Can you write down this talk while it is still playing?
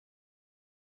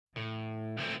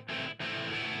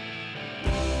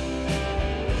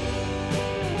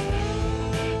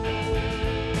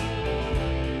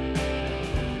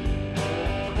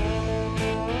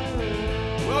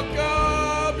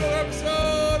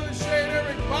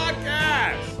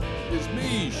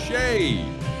Hey,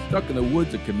 stuck in the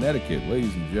woods of Connecticut,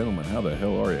 ladies and gentlemen. How the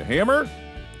hell are you, Hammer?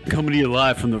 Coming to you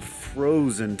live from the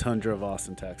frozen tundra of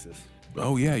Austin, Texas.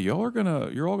 Oh yeah, you're all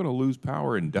gonna lose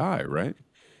power and die, right?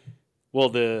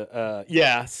 Well,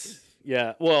 yes,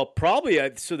 yeah. Well, probably.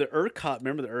 So the ERCOT,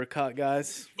 remember the ERCOT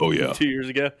guys? Oh yeah, 2 years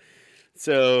ago.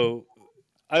 So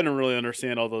I don't really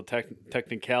understand all the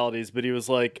technicalities, but he was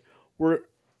like, "We're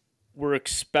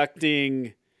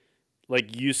expecting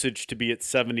like usage to be at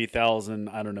 70,000.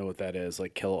 I don't know what that is,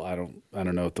 like kilo. I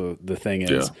don't know what the thing is."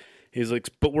 Yeah. He's like,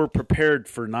 "But we're prepared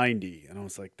for 90," and I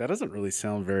was like, "That doesn't really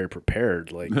sound very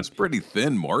prepared." Like that's pretty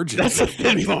thin margin. that's a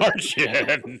thin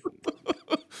margin.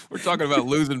 We're talking about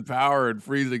losing power and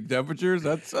freezing temperatures.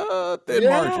 That's a thin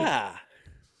margin.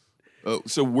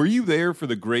 So were you there for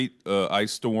the great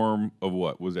ice storm of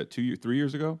what was that 3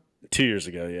 years ago? 2 years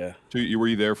ago, yeah. Were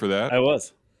you there for that? I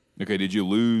was. Okay. Did you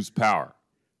lose power?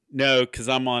 No, because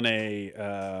I'm on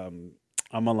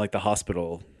like the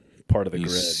hospital part of the You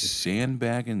grid.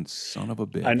 sandbagging son of a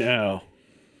bitch. I know.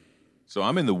 So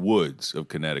I'm in the woods of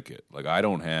Connecticut. Like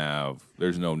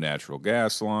there's no natural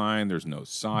gas line. There's no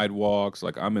sidewalks.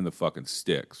 Like I'm in the fucking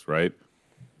sticks, right?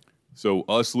 So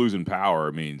us losing power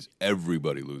means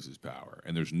everybody loses power.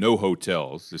 And there's no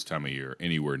hotels this time of year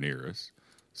anywhere near us.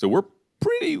 So we're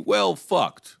pretty well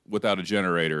fucked without a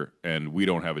generator, and we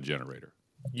don't have a generator.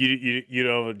 You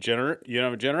don't have a generator? You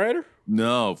don't have a generator?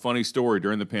 No. Funny story.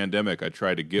 During the pandemic, I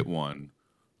tried to get one.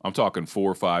 I'm talking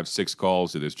 4, 5, 6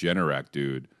 calls to this Generac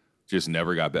dude. Just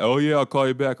never got back. Oh, yeah, I'll call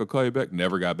you back.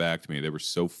 Never got back to me. They were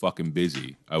so fucking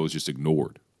busy. I was just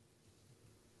ignored.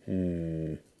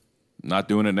 Not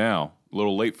doing it now. A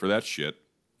little late for that shit.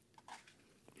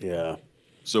 Yeah.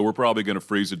 So we're probably going to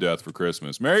freeze to death for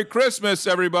Christmas. Merry Christmas,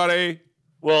 everybody.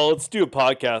 Well, let's do a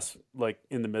podcast like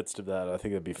in the midst of that. I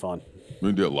think it'd be fun. We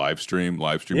can do a live stream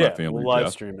my family. We'll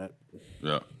live stream it.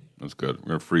 Yeah, that's good. We're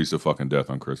going to freeze to fucking death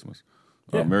on Christmas.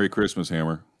 Yeah. Merry Christmas,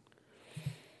 Hammer.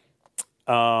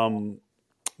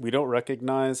 We don't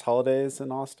recognize holidays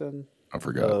in Austin. I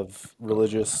forgot. Of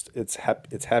religious, it's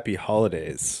happy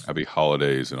holidays. Happy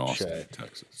holidays in Austin,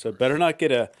 Texas. So it better not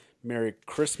get a Merry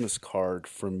Christmas card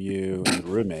from you and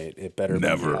your roommate. It better be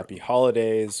happy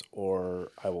holidays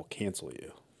or I will cancel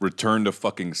you. Return to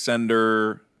fucking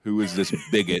sender. Who is this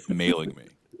bigot mailing me?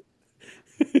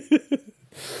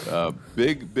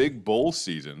 Big bowl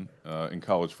season in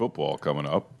college football coming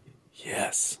up.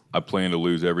 Yes. I plan to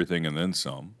lose everything and then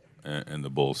some in the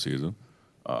bowl season.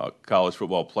 College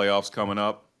football playoffs coming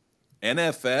up.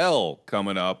 NFL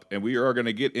coming up. And we are going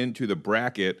to get into the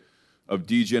bracket of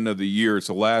Degen of the year. It's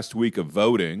the last week of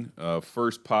voting.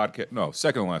 Second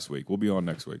to last week. We'll be on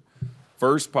next week.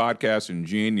 First podcast in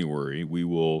January, we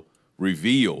will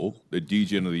reveal the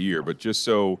Degen of the year. But just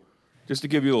to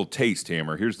give you a little taste,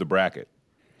 Hammer, here's the bracket.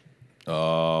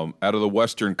 Out of the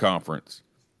Western Conference,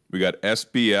 we got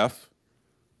SBF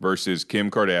versus Kim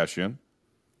Kardashian.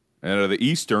 And out of the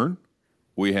Eastern,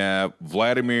 we have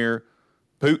Vladimir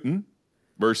Putin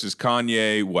versus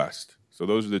Kanye West. So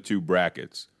those are the two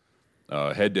brackets.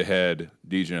 Head-to-head,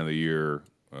 Degen of the year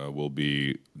will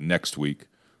be next week,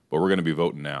 but we're going to be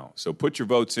voting now. So put your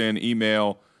votes in.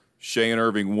 Email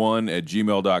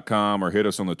ShaneIrving1@gmail.com or hit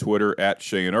us on the Twitter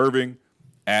 @ShaneIrving,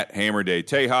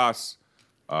 @HammerDayTejas,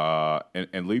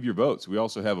 and leave your votes. We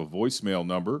also have a voicemail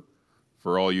number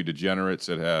for all you degenerates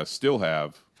that still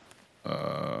have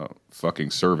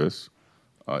fucking service.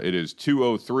 It is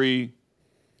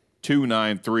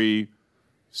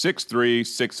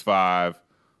 203-293-6365.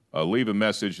 Leave a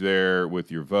message there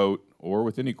with your vote or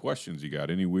with any questions you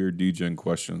got, any weird Degen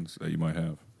questions that you might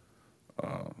have.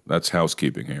 That's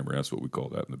housekeeping, Hammer. That's what we call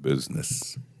that in the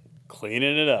business.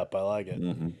 Cleaning it up. I like it.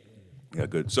 Mm-hmm. Yeah,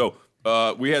 good. So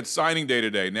we had signing day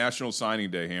today, National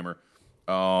Signing Day, Hammer.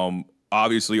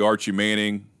 Obviously, Archie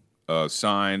Manning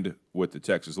signed with the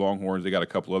Texas Longhorns. They got a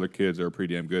couple other kids that are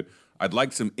pretty damn good. I'd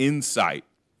like some insight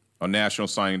on National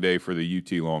Signing Day for the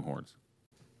UT Longhorns.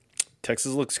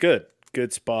 Texas looks good.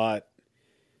 Good spot.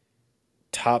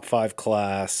 Top 5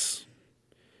 class.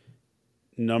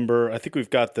 I think we've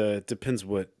got depends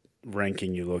what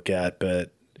ranking you look at,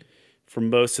 but for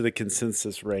most of the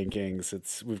consensus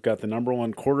rankings, we've got the number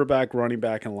 1 quarterback, running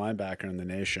back, and linebacker in the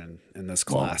nation in this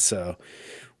class. So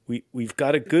we've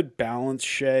got a good balance,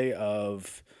 Shay,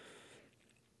 of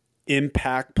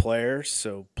impact players,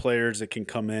 so players that can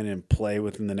come in and play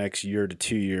within the next year to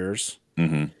 2 years.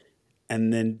 Mm-hmm.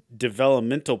 And then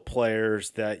developmental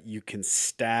players that you can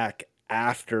stack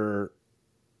after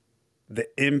the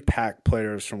impact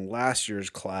players from last year's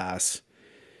class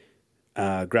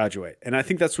graduate. And I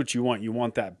think that's what you want. You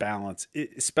want that balance,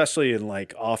 especially in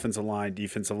like offensive line,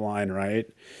 defensive line, right?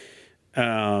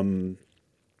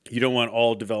 you don't want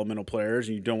all developmental players,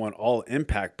 and you don't want all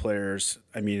impact players.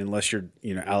 I mean, unless you're,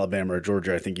 Alabama or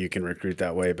Georgia, I think you can recruit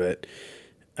that way. But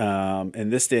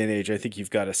in this day and age, I think you've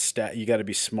got to you got to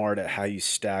be smart at how you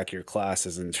stack your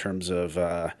classes in terms of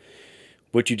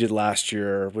what you did last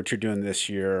year, what you're doing this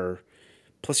year.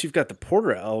 Plus, you've got the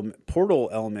portal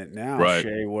element now, Right.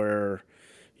 Shay, where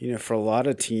for a lot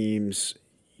of teams,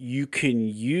 you can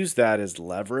use that as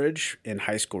leverage in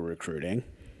high school recruiting.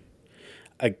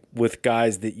 With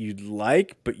guys that you'd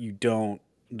like, but you don't,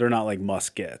 they're not like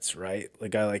must gets, right?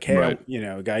 Like I like, hey, Right.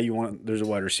 a guy you want, there's a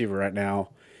wide receiver right now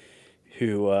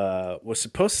who was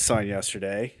supposed to sign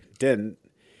yesterday, didn't.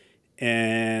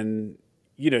 And,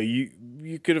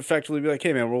 you could effectively be like,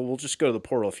 hey man, we'll just go to the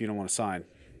portal if you don't want to sign.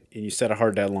 And you set a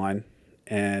hard deadline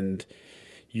and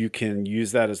you can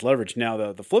use that as leverage.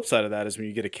 Now, the flip side of that is when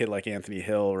you get a kid like Anthony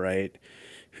Hill, right,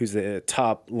 who's the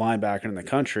top linebacker in the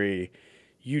country,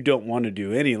 you don't want to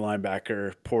do any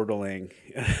linebacker portaling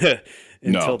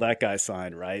until that guy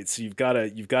signed, right? So you've got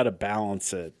to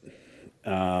balance it.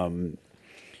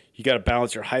 You got to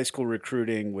balance your high school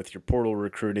recruiting with your portal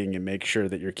recruiting and make sure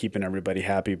that you're keeping everybody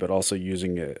happy, but also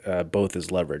using it both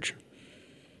as leverage.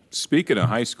 Speaking of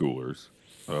high schoolers,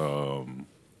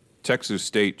 Texas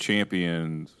State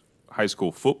champions high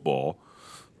school football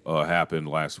happened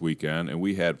last weekend, and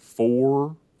we had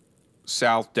 4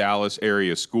 South Dallas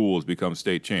area schools become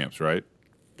state champs, right?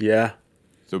 Yeah.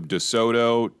 So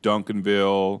DeSoto,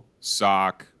 Duncanville,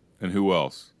 Sock, and who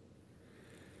else?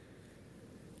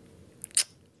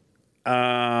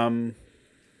 Who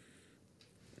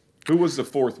was the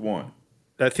 4th one?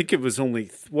 I think it was only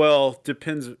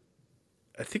depends.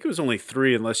 I think it was only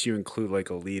 3 unless you include like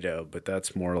Alito, but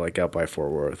that's more like out by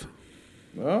Fort Worth.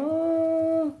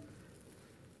 Duncanville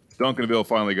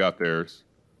finally got theirs.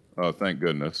 Thank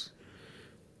goodness.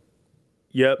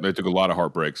 Yep. They took a lot of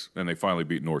heartbreaks, and they finally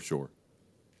beat North Shore.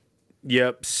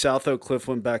 Yep. South Oak Cliff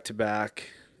went back to back,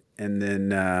 and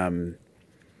then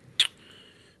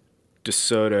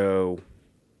DeSoto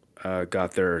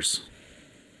got theirs.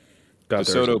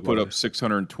 DeSoto put up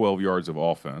 612 yards of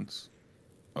offense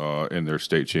in their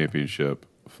state championship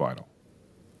final.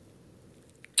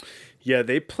 Yeah,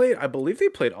 I believe they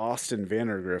played Austin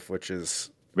Vandergrift, which is...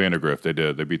 Vandergrift, they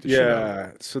did. They beat the shit out of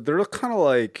them. Yeah, so they're kind of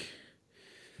like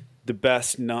the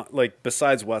best, not like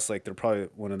besides Westlake, they're probably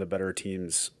one of the better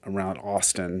teams around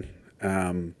Austin.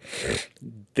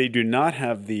 They do not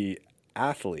have the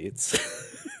athletes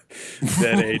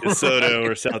that a DeSoto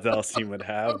or South Dallas team would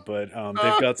have, but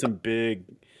they've got some big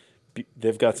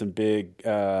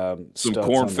Some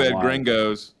corn-fed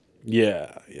gringos.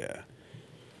 Yeah.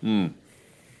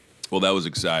 Well, that was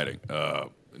exciting.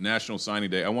 National Signing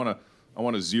Day. I want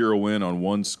to zero in on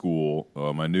one school,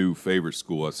 my new favorite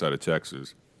school outside of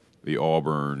Texas, the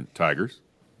Auburn Tigers.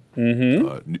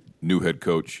 Mm-hmm. New head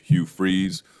coach Hugh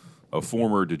Freeze, a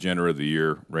former Degenerate of the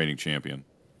Year reigning champion.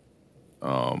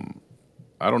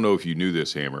 I don't know if you knew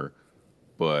this, Hammer,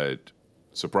 but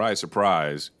surprise,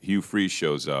 surprise, Hugh Freeze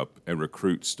shows up and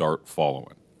recruits start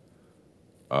following.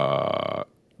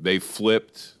 They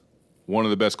flipped one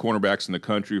of the best cornerbacks in the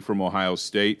country from Ohio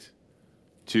State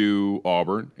to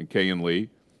Auburn and Kayan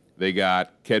Lee. They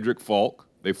got Kedrick Falk.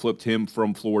 They flipped him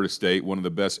from Florida State, one of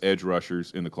the best edge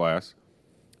rushers in the class.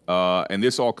 And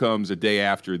this all comes a day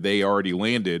after they already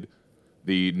landed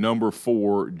the number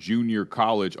 4 junior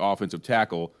college offensive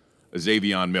tackle,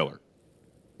 Xavion Miller.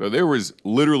 So there was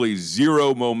literally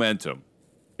zero momentum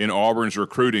in Auburn's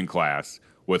recruiting class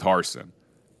with Harsin.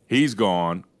 He's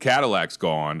gone. Cadillac's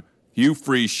gone. Hugh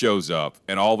Freeze shows up,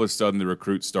 and all of a sudden the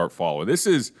recruits start following. This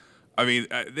is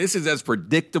as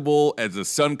predictable as the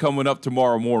sun coming up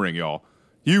tomorrow morning, y'all.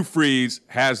 Hugh Freeze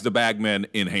has the bagmen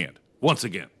in hand once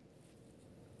again.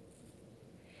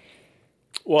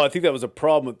 Well, I think that was a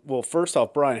problem. Well, first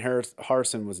off, Brian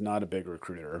Harsin was not a big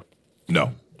recruiter.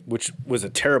 No. Which was a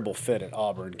terrible fit at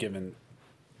Auburn, given,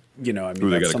 Who they that's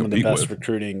gotta some of the compete best with.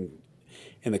 recruiting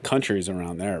in the country is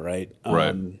around there, right?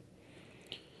 Right.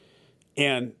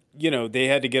 And, they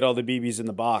had to get all the BBs in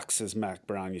the box, as Mac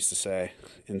Brown used to say,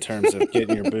 in terms of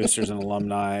getting your boosters and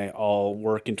alumni all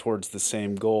working towards the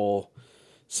same goal.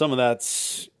 Some of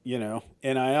that's,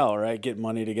 NIL, right? Getting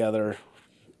money together.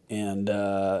 And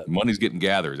Money's getting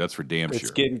gathered. That's for damn sure.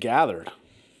 It's getting gathered.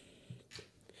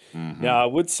 Mm-hmm. Now, I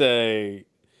would say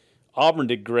Auburn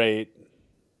did great.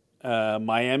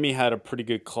 Miami had a pretty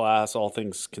good class, all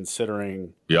things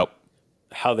considering. Yep.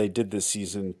 How they did this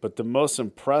season. But the most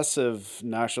impressive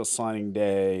National Signing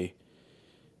Day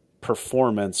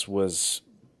performance was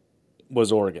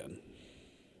Oregon.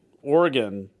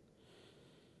 Oregon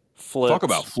flipped. Talk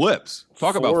about flips.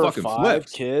 Talk about fucking 4 or 5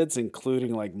 flips. kids,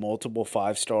 including like multiple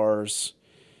 5 stars.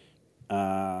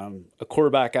 A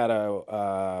quarterback out of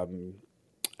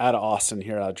Austin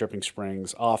here, out of Dripping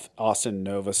Springs, off Austin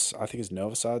Novus. I think it's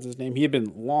Novoside's his name. He had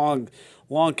been long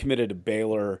committed to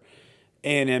Baylor.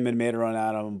 A&M had made a run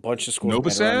at him. A bunch of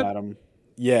schools made a run Novosad? at him.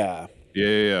 Yeah.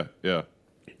 Yeah.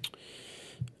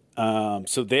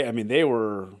 So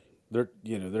they're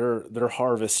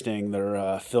harvesting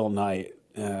their Phil Knight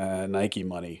Nike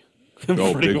money.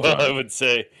 Oh, Pretty big well, time. I would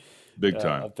say. Big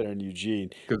time. Up there in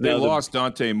Eugene. Because they lost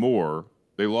Dante Moore.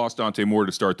 They lost Dante Moore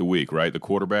to start the week, right? The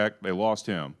quarterback. They lost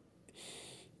him.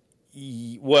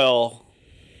 Well,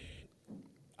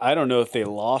 I don't know if they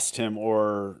lost him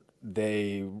or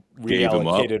they Gave him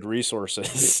up. reallocated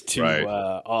resources to Right.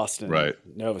 Austin Right.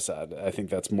 Novosad. I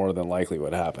think that's more than likely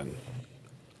what happened.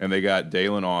 And they got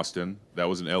Dalen Austin. That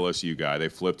was an LSU guy. They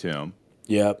flipped him.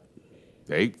 Yep.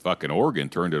 Oregon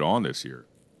turned it on this year.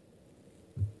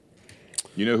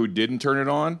 You know who didn't turn it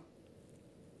on?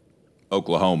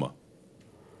 Oklahoma.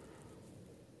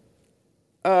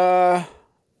 All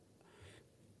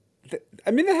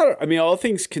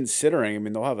things considering,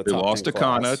 they'll have a They top lost 10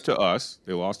 Akana class. to us.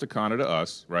 They lost Akana to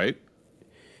us, right?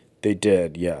 They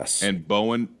did, yes. And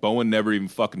Bowen never even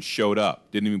fucking showed up.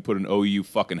 Didn't even put an OU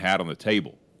fucking hat on the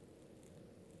table.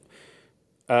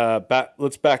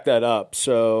 Let's back that up.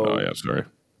 So sorry.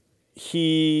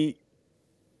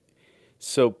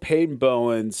 Peyton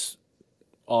Bowen's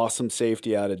awesome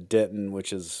safety out of Denton,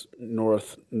 which is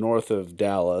north of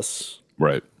Dallas.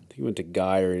 Right. I think he went to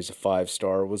Guyer. He's a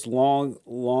 5-star. Was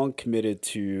long committed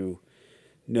to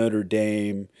Notre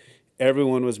Dame.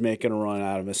 Everyone was making a run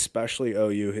at him, especially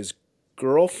OU. His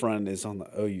girlfriend is on the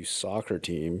OU soccer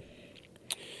team.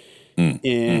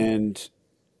 And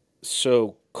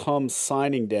so come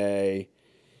signing day,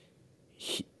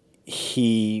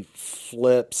 he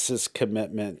flips his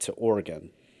commitment to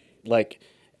Oregon. Like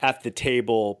at the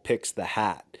table, picks the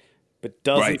hat, but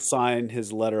doesn't sign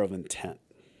his letter of intent.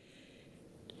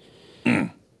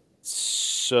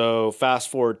 So fast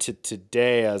forward to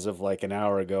today, as of like an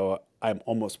hour ago, I'm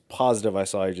almost positive I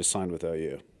saw he just signed with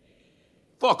OU.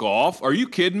 Fuck off. Are you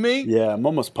kidding me? Yeah, I'm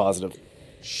almost positive.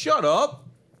 Shut up.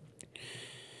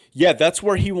 Yeah, that's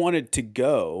where he wanted to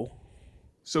go.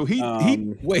 So he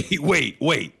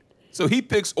wait. So he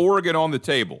picks Oregon on the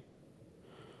table.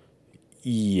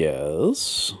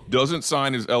 Yes. Doesn't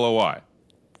sign his LOI.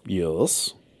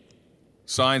 Yes.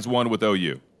 Signs one with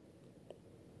OU.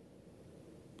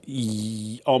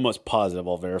 Almost positive.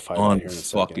 I'll verify that here in a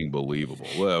second. Unfucking believable.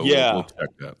 Well, Yeah. we'll check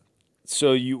that.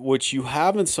 So what you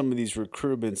have in some of these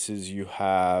recruitments is you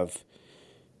have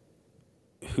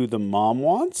who the mom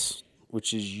wants,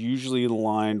 which is usually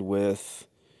aligned with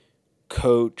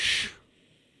coach,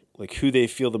 like who they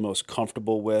feel the most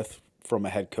comfortable with from a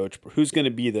head coach. Who's going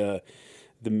to be the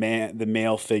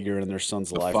male figure in their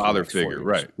son's life? Father figure,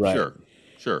 right.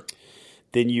 Sure.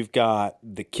 Then you've got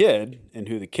the kid and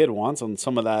who the kid wants. And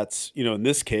some of that's, in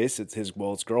this case, it's his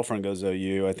girlfriend goes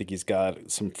OU. I think he's got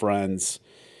some friends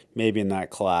maybe in that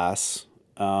class.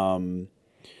 Then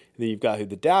you've got who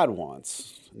the dad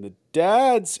wants. And the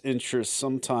dad's interests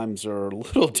sometimes are a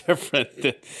little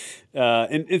different.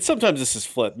 And sometimes this is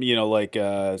flipped.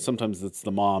 Sometimes it's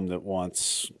the mom that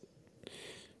wants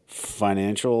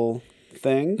financial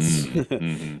things.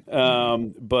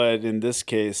 But in this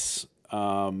case,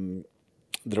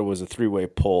 there was a 3-way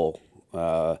pull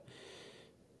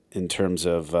in terms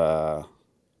of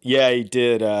he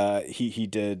did he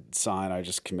did sign. I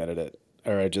just committed it,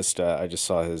 or I just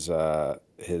saw his there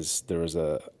was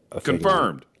a thing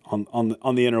Confirmed on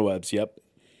the interwebs. Yep,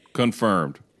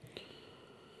 confirmed.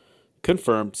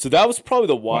 So that was probably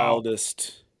the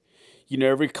wildest. Wow.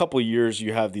 Every couple of years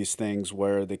you have these things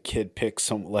where the kid picks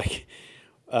some like.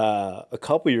 A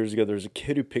couple years ago, there was a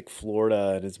kid who picked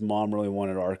Florida, and his mom really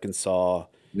wanted Arkansas.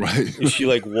 Right. And she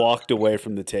walked away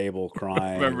from the table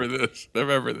crying. I remember this. She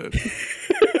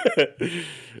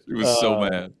was so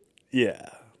mad. Yeah.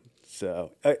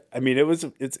 So I think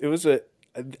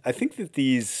that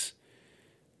the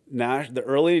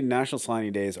early National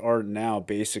Signing Days are now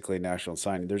basically National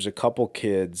Signing. There's a couple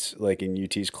kids like in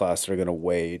UT's class that are going to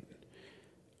wait.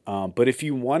 But if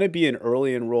you want to be an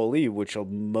early enrollee, which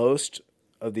most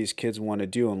of these kids want to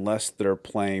do unless they're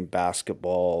playing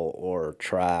basketball or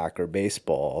track or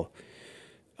baseball,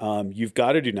 you've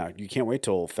got to do now. You can't wait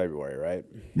till February, right?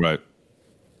 Right.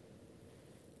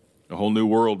 A whole new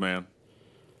world, man.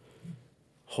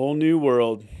 Whole new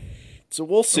world. So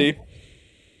we'll see.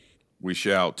 We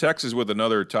shall. Texas with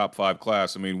another top 5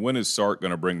 class. When is Sark going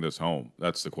to bring this home?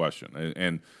 That's the question.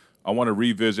 And I want to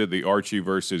revisit the Archie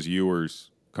versus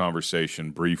Ewers conversation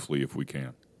briefly if we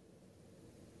can.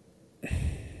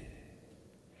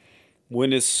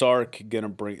 When is Sark going to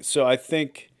bring it? So I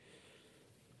think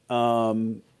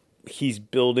He's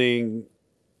building.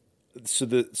 So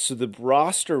the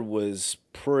roster was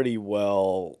pretty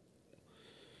well.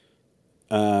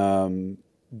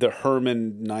 The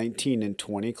Herman 19 and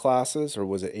 20 classes, or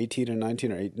was it 18 and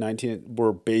 19 or 19,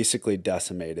 were basically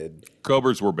decimated.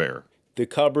 Cobras were bare. The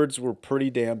cupboards were pretty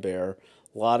damn bare.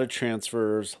 A lot of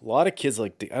transfers. A lot of kids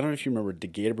like, I don't know if you remember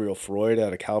DeGabriel Freud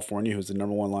out of California, who's the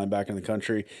number one linebacker in the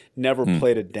country, never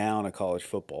played a down of college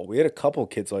football. We had a couple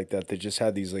kids like that just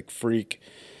had these like freak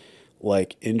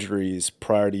like injuries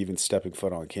prior to even stepping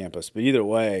foot on campus. But either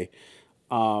way,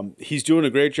 he's doing a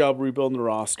great job rebuilding the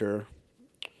roster.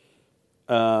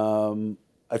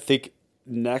 I think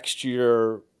next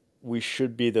year we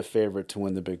should be the favorite to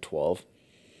win the Big 12.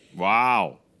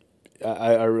 Wow.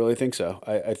 I really think so.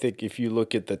 I think if you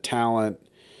look at the talent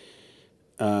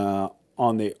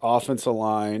on the offensive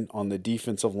line, on the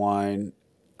defensive line,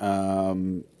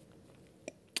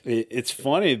 it's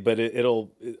funny, but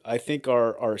it'll. I think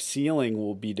our ceiling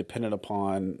will be dependent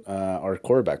upon our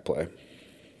quarterback play,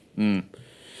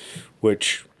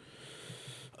 which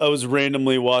I was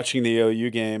randomly watching the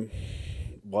OU game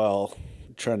while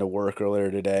trying to work earlier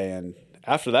today, and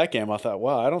after that game, I thought,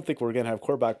 wow, I don't think we're going to have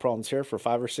quarterback problems here for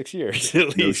 5 or 6 years at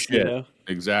least. No shit. You know?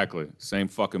 Exactly. Same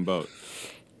fucking boat.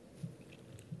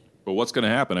 But what's going to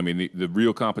happen? I mean, the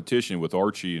real competition with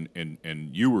Archie and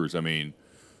Ewers, I mean,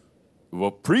 well,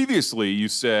 previously you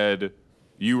said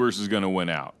Ewers is going to win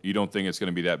out. You don't think it's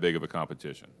going to be that big of a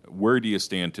competition. Where do you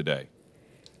stand today?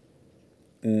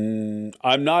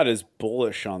 I'm not as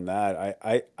bullish on that.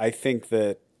 I think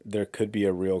that there could be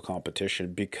a real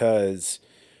competition because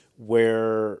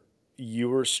where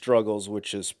Ewers struggles,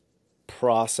 which is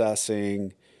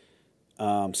processing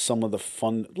some of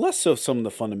the less so some of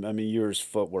the fun. I mean, Ewers'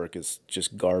 footwork is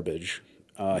just garbage.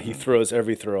 He throws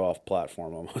every throw off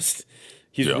platform almost.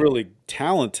 He's really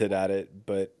talented at it,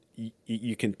 but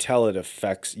you can tell it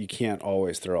affects. You can't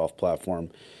always throw off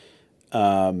platform.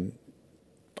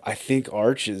 I think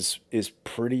Arch is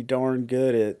pretty darn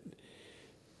good at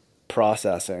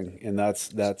processing, and that's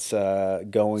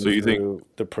going through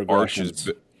the progressions.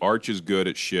 Arch is good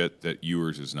at shit that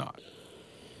Ewers is not.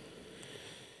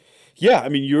 Yeah, I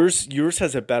mean Ewers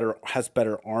has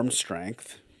better arm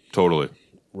strength. Totally.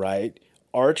 Right?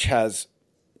 Arch has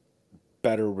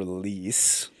better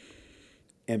release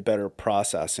and better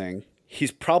processing.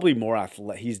 He's probably more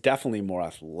athletic. He's definitely more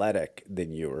athletic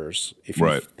than Ewers if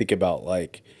you think about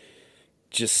like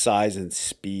just size and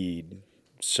speed.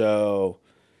 So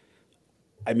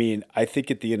I mean, I think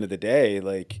at the end of the day,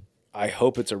 like, I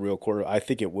hope it's a real quarter. I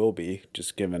think it will be,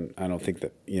 just given I don't think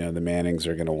that, the Mannings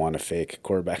are going to want to fake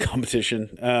quarterback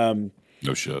competition.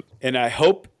 No shit. And I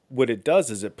hope what it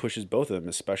does is it pushes both of them,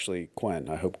 especially Quinn.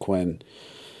 I hope Quinn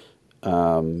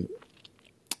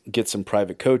gets some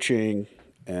private coaching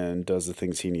and does the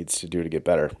things he needs to do to get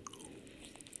better.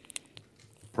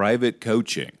 Private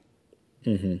coaching.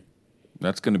 Mm-hmm.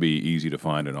 That's going to be easy to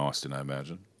find in Austin, I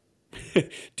imagine.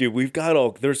 Dude,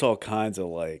 there's all kinds of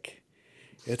like,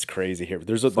 it's crazy here.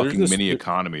 There's fucking mini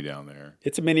economy down there.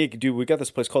 It's a mini, dude. We got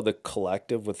this place called the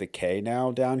Collective with a K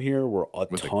now down here, where a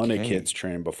ton of kids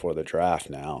train before the draft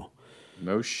now.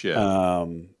 No shit.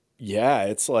 Yeah,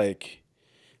 it's like,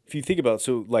 if you think about it,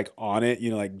 so like On It,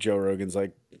 like Joe Rogan's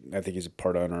like, I think he's a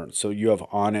part owner. So you have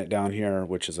On It down here,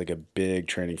 which is like a big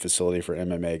training facility for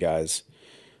MMA guys.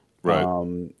 Right.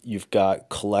 You've got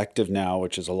Collective now,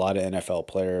 which is a lot of NFL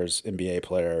players, NBA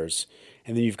players.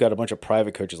 And then you've got a bunch of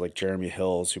private coaches like Jeremy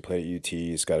Hills, who played at UT.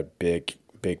 He's got a big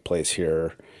place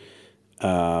here. So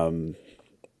I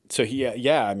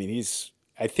mean,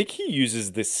 I think he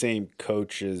uses the same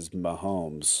coach as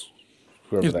Mahomes.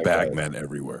 Just bagmen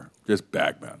everywhere. Just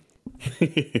bagmen.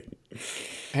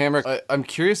 Hammer, I'm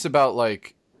curious about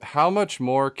like how much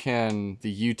more can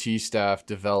the UT staff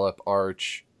develop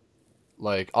Arch?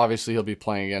 Like, obviously he'll be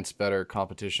playing against better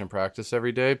competition practice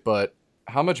every day, but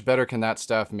how much better can that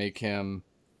staff make him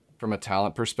from a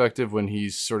talent perspective when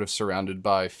he's sort of surrounded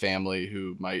by family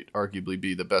who might arguably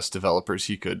be the best developers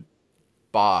he could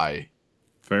buy?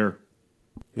 Fair.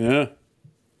 Yeah.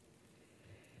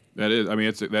 That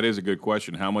is a good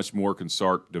question. How much more can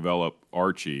Sark develop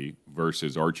Archie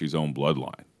versus Archie's own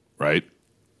bloodline, right?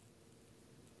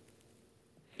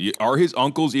 Are his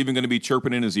uncles even going to be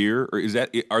chirping in his ear, or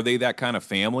are they that kind of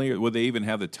family? Or would they even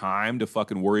have the time to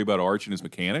fucking worry about Arch and his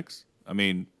mechanics? I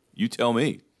mean, you tell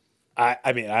me.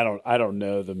 I mean, I don't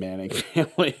know the Manning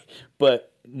family,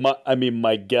 but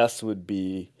my guess would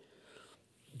be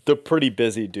they're pretty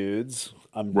busy dudes.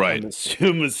 I'm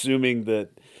assuming that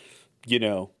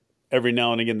every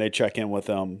now and again they check in with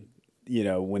him.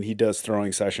 When he does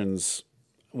throwing sessions,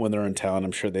 when they're in town,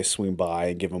 I'm sure they swing by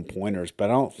and give him pointers, but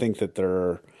I don't think that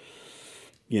they're,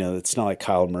 it's not like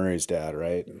Kyle Murray's dad,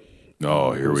 right?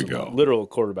 Oh, here we Who's a go. literal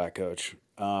quarterback coach.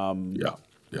 Yeah.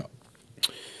 Yeah.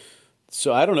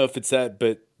 So I don't know if it's that,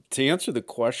 but to answer the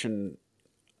question,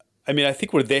 I mean, I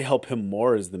think where they help him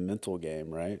more is the mental game,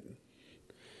 right?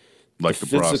 Like the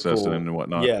processing and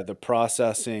whatnot. Yeah, the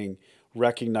processing,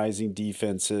 recognizing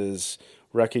defenses,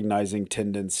 recognizing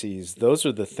tendencies. Those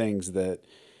are the things that,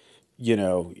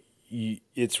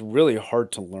 it's really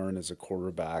hard to learn as a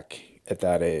quarterback at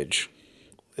that age,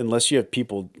 unless you have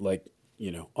people like,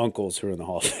 uncles who are in the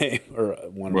Hall of Fame or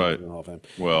one of them in the Hall of Fame.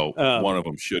 Well, one of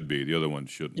them should be. The other one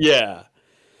shouldn't. Yeah.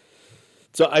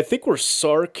 So I think we're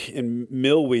Sark and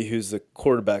Milwee, who's the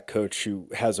quarterback coach, who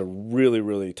has a really,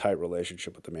 really tight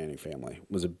relationship with the Manning family,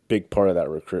 was a big part of that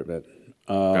recruitment.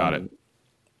 Got it.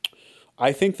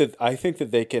 I think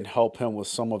that they can help him with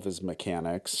some of his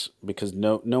mechanics because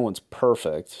no one's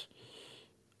perfect.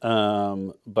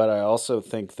 But I also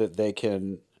think that they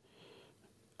can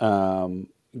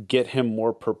get him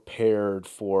more prepared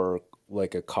for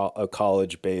like a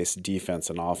college-based defense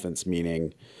and offense,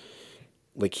 meaning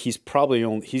like he's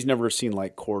never seen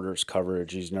like quarters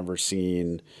coverage. He's never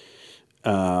seen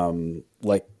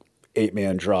like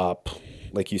 8-man drop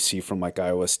like you see from like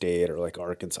Iowa State or like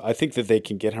Arkansas. I think that they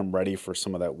can get him ready for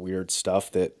some of that weird stuff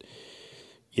that,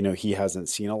 he hasn't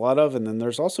seen a lot of. And then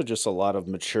there's also just a lot of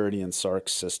maturity in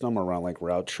Sark's system around like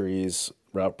route trees,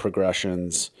 route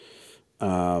progressions,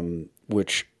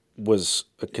 which was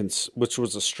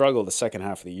a struggle the second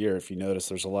half of the year. If you notice,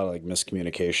 there's a lot of like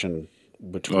miscommunication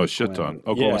between. Oh, shit ton.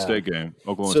 Oklahoma State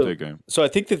game. So I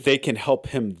think that they can help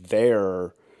him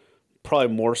there,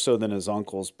 probably more so than his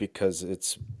uncles, because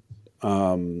it's,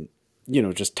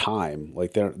 just time.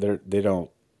 Like they don't,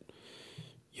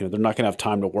 they're not going to have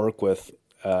time to work with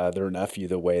their nephew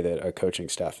the way that a coaching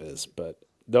staff is. But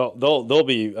they'll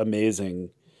be amazing,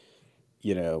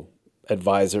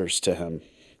 advisors to him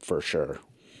for sure.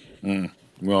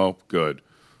 Well, good.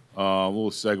 A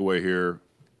little segue here.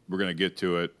 We're going to get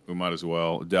to it. We might as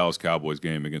well. Dallas Cowboys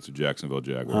game against the Jacksonville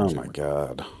Jaguars. Oh, my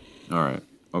God. All right.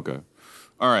 Okay.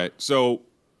 All right. So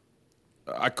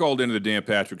I called into the Dan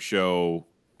Patrick show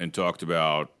and talked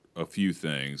about a few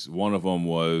things. One of them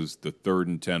was the 3rd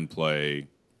and 10 play.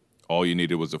 All you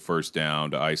needed was a first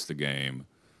down to ice the game,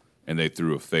 and they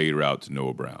threw a fade route to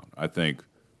Noah Brown. I think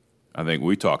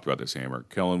we talked about this, Hammer.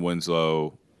 Kellen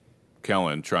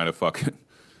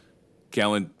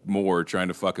Moore trying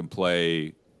to fucking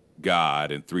play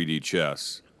God in 3D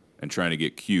chess and trying to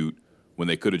get cute when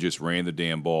they could have just ran the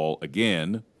damn ball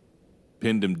again,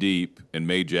 pinned him deep, and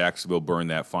made Jacksonville burn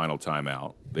that final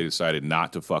timeout. They decided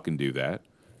not to fucking do that.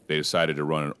 They decided to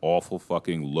run an awful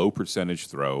fucking low percentage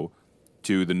throw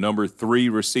to the number 3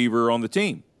 receiver on the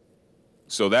team.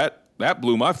 So that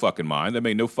blew my fucking mind. That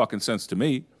made no fucking sense to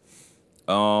me.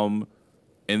 And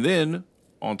then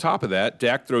on top of that,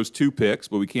 Dak throws 2 picks,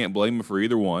 but we can't blame him for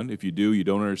either one. If you do, you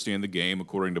don't understand the game,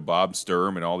 according to Bob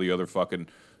Sturm and all the other fucking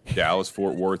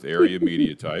Dallas-Fort Worth area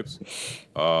media types.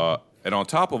 And on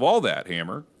top of all that,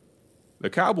 Hammer, the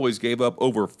Cowboys gave up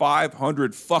over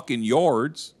 500 fucking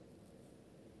yards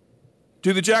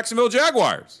to the Jacksonville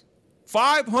Jaguars.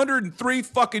 503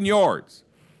 fucking yards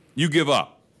you give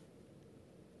up.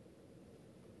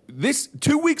 This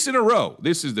 2 weeks in a row.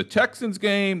 This is the Texans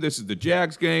game. This is the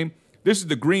Jags game. This is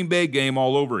the Green Bay game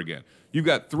all over again. You've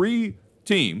got 3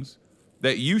 teams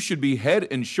that you should be head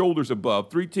and shoulders above,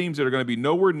 3 teams that are going to be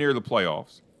nowhere near the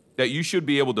playoffs, that you should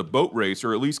be able to boat race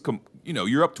or at least,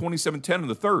 you're up 27-10 in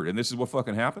the third, and this is what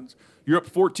fucking happens. You're up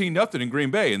 14-0 in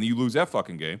Green Bay, and you lose that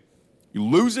fucking game. You're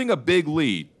losing a big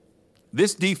lead.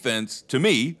 This defense, to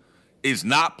me, is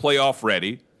not playoff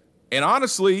ready. And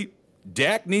honestly,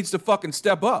 Dak needs to fucking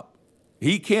step up.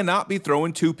 He cannot be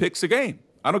throwing 2 picks a game.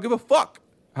 I don't give a fuck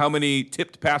how many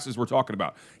tipped passes we're talking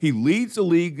about. He leads the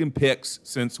league in picks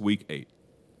since week 8.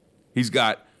 He's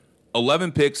got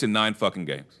 11 picks in 9 fucking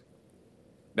games.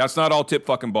 That's not all tip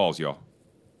fucking balls, y'all.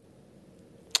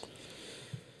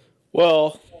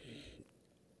 Well,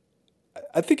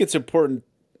 I think it's important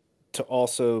to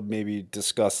also maybe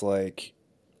discuss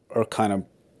or kind of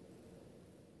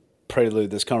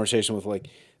prelude this conversation with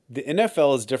the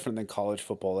NFL is different than college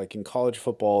football. Like in college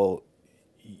football,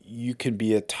 you can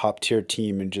be a top tier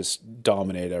team and just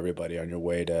dominate everybody on your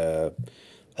way to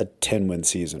a 10-win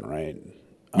season, right?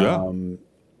 Yeah.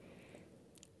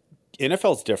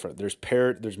 NFL is different.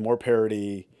 There's more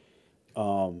parity.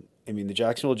 The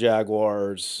Jacksonville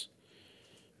Jaguars,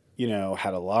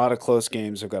 had a lot of close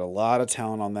games. They've got a lot of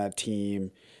talent on that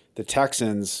team. The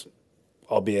Texans,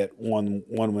 albeit one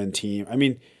win team.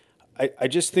 I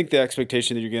just think the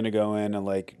expectation that you're going to go in and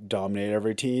like dominate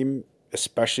every team,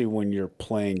 especially when you're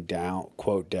playing down,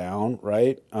 quote down,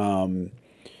 right? But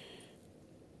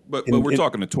we're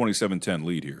talking a 27-10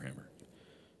 lead here, Hammer.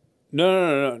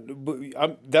 No.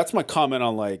 But that's my comment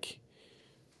on like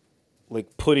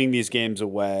putting these games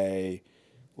away.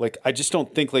 Like I just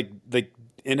don't think like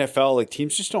NFL like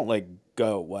teams just don't like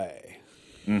go away,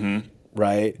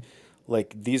 right?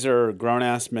 Like these are grown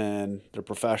ass men, they're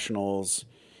professionals,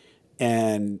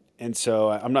 and so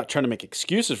I'm not trying to make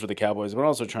excuses for the Cowboys, but I'm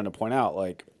also trying to point out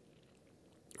like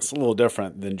it's a little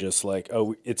different than just like,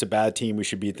 oh, it's a bad team, we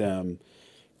should beat them,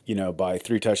 by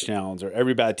 3 touchdowns, or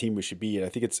every bad team we should beat. I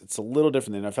think it's a little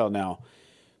different than NFL now.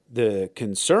 The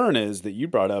concern is that you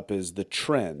brought up is the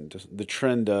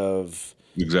trend of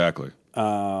Exactly.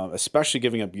 especially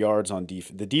giving up yards on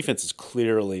defense. The defense is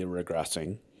clearly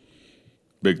regressing.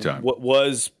 Big time. What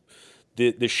was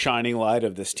the shining light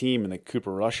of this team in the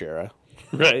Cooper Rush era,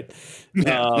 right?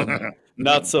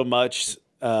 Not so much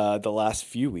the last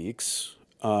few weeks.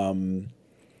 And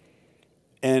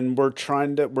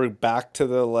we're back to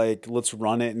the like, let's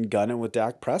run it and gun it with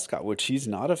Dak Prescott, which he's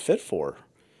not a fit for.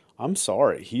 I'm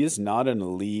sorry. He is not an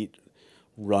elite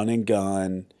run and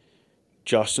gun,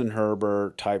 Justin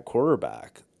Herbert type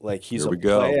quarterback. Like he's a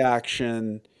play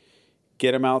action,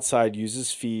 get him outside, use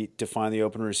his feet to find the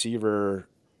open receiver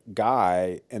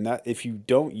guy. And that if you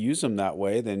don't use him that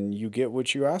way, then you get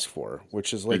what you ask for,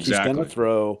 which is like he's going to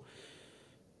throw,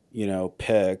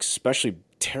 picks, especially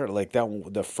like that.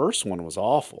 The first one was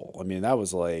awful. I mean, that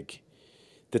was like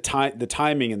the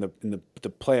timing and the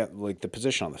play, like the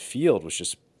position on the field was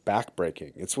just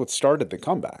backbreaking. It's what started the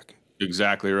comeback.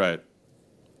 Exactly right.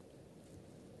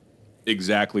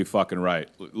 Exactly fucking right.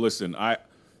 Listen,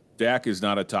 Dak is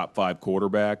not a top 5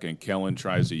 quarterback, and Kellen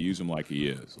tries to use him like he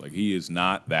is. Like he is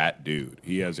not that dude.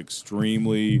 He has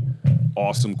extremely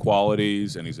awesome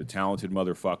qualities, and he's a talented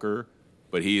motherfucker.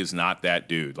 But he is not that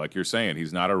dude. Like you're saying,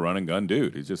 he's not a run and gun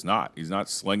dude. He's just not. He's not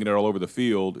slinging it all over the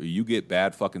field. You get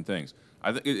bad fucking things.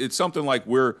 I think it's something like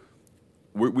we're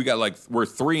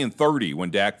 3-30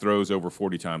 when Dak throws over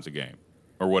 40 times a game,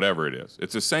 or whatever it is.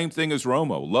 It's the same thing as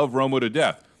Romo. Love Romo to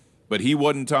death, but he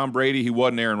wasn't Tom Brady. He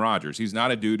wasn't Aaron Rodgers. He's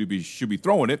not a dude who should be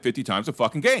throwing it 50 times a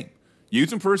fucking game.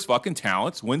 Use him for his fucking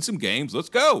talents. Win some games. Let's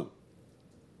go.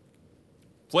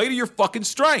 Play to your fucking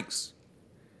strengths.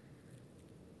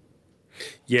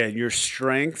 Yeah, your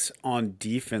strengths on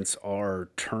defense are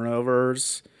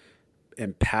turnovers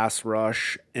and pass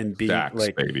rush and being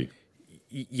like, baby.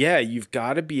 Yeah, you've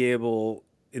got to be able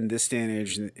in this day and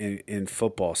age in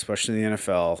football, especially in the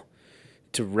NFL,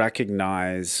 to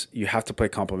recognize you have to play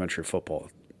complementary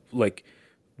football. Like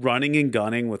running and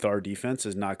gunning with our defense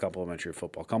is not complementary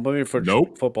football. Complementary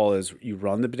football is you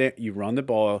run the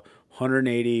ball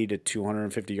 180 to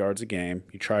 250 yards a game.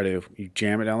 You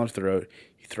jam it down their throat.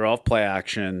 You throw off play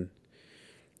action,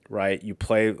 right? You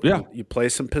play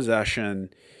some possession,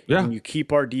 and you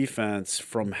keep our defense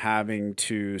from having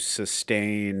to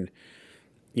sustain,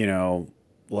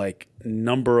 like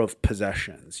number of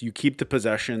possessions. You keep the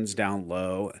possessions down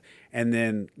low, and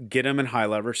then get them in high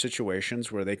leverage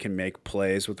situations where they can make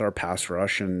plays with our pass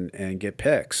rush and get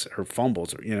picks or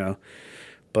fumbles,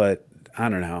 But I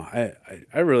don't know.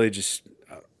 I really just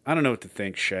I don't know what to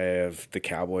think, Shay, of the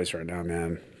Cowboys right now,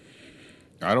 man.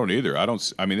 I don't either. I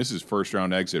mean, this is first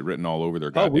round exit written all over their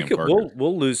goddamn carcass.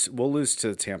 We'll lose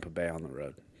to Tampa Bay on the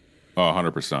road. Oh,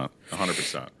 100%.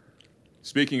 100%.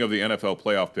 Speaking of the NFL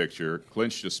playoff picture,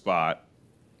 clinched a spot.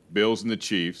 Bills and the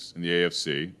Chiefs in the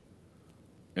AFC.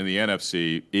 In the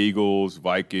NFC, Eagles,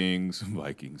 Vikings,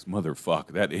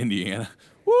 motherfucker. That Indiana.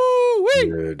 Woo-wee!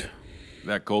 Good.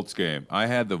 That Colts game. I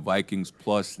had the Vikings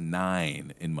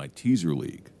 +9 in my teaser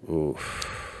league.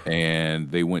 Oof.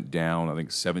 And they went down, I think,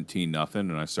 17-0.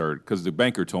 And I started, because the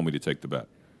banker told me to take the bet.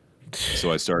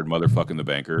 So I started motherfucking the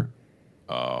banker.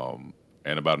 And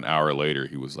about an hour later,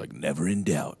 he was like, never in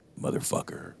doubt,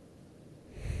 motherfucker.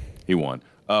 He won.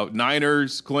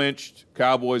 Niners clinched.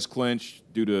 Cowboys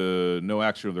clinched due to no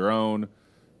action of their own.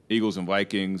 Eagles and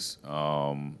Vikings.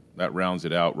 That rounds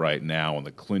it out right now on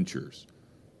the clinchers.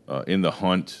 In the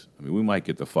hunt, I mean, we might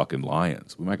get the fucking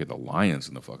Lions. We might get the Lions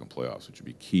in the fucking playoffs, which would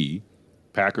be key.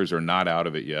 Packers are not out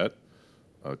of it yet,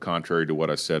 contrary to what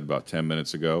I said about 10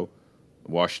 minutes ago.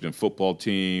 The Washington football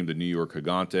team, the New York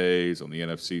Gigantes on the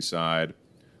NFC side,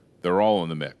 they're all in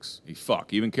the mix.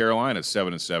 Even Carolina's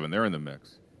 7-7. They're in the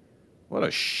mix. What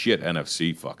a shit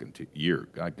NFC fucking year.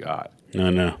 God.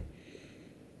 No.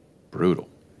 Brutal.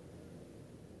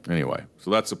 Anyway, so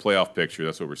that's the playoff picture.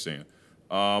 That's what we're seeing.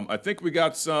 I think we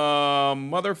got some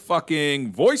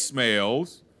motherfucking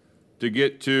voicemails to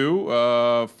get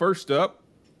to. First up,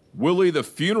 Willie, the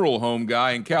funeral home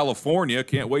guy in California.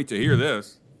 Can't wait to hear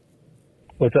this.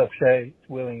 What's up, Shay? It's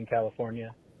Willie in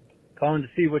California. Calling to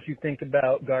see what you think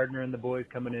about Gardner and the boys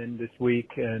coming in this week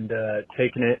and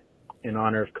taking it in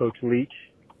honor of Coach Leach.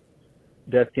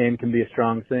 Death game can be a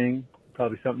strong thing,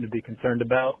 probably something to be concerned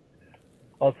about.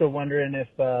 Also wondering if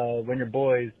when your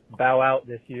boys bow out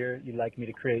this year, you'd like me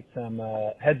to create some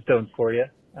headstones for you.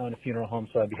 I own a funeral home,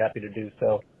 so I'd be happy to do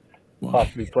so. Wow.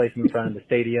 Possibly place them in front of the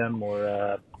stadium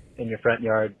or in your front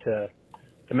yard to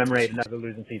commemorate another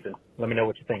losing season. Let me know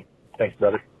what you think. Thanks,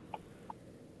 brother.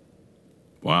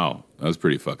 Wow, that was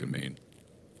pretty fucking mean.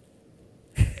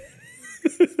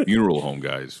 Funeral home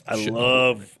guys. I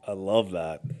love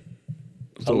that.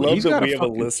 So I love he's that got we a have a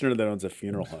fucking- listener that owns a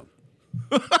funeral home.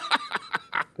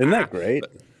 Isn't that great?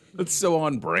 That's so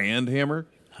on brand, Hammer.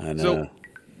 I know.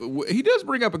 So he does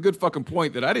bring up a good fucking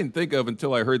point that I didn't think of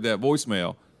until I heard that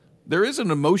voicemail. There is an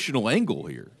emotional angle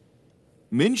here.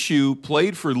 Minshew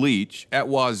played for Leach at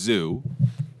Wazoo.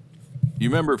 You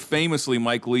remember famously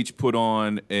Mike Leach put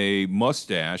on a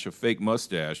mustache, a fake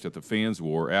mustache that the fans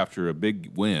wore after a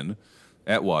big win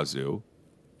at Wazoo.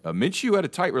 Minshew had a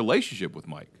tight relationship with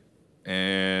Mike.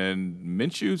 And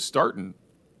Minshew's starting.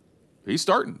 He's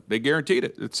starting. They guaranteed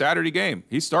it. It's Saturday game.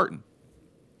 He's starting.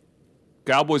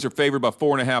 Cowboys are favored by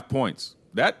 4.5 points.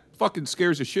 That fucking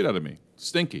scares the shit out of me.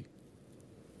 Stinky.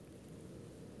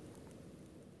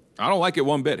 I don't like it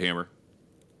one bit, Hammer.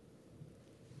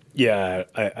 Yeah,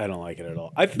 I don't like it at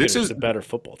all. I think This it's is- a better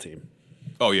football team.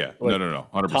 Oh, yeah. Like, No.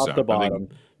 100%. Top to I bottom,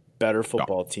 think better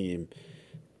football team.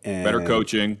 And better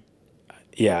coaching.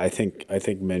 Yeah, I think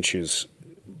Minshew's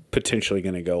potentially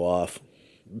going to go off.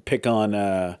 Pick on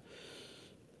God,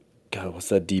 what's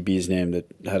that DB's name that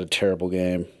had a terrible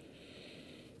game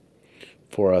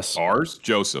for us? Ours,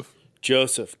 Joseph.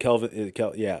 Joseph Kelvin.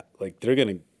 Yeah, like they're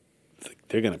gonna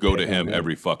Go pick to him on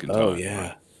every fucking time. Oh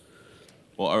yeah,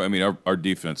 Well, I mean, our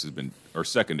defense has been, our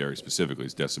secondary specifically,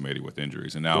 is decimated with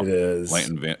injuries. And now It is.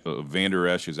 Landon Van Der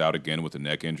Esch is out again with a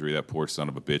neck injury. That poor son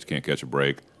of a bitch can't catch a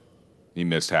break. He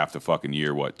missed half the fucking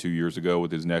year, 2 years ago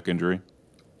with his neck injury?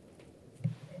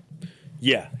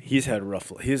 yeah. He's had a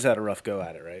rough go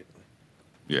at it, right?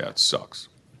 Yeah, it sucks.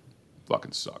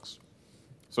 Fucking sucks.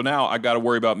 So now I got to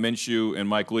worry about Minshew and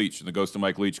Mike Leach and the ghost of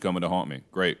Mike Leach coming to haunt me.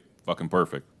 Great. Fucking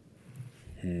perfect.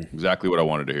 Exactly what I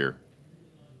wanted to hear.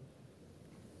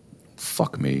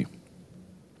 Fuck me.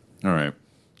 All right.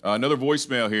 Another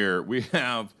voicemail here. We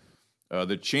have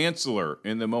the Chancellor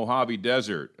in the Mojave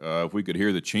Desert. If we could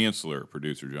hear the Chancellor,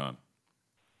 Producer John.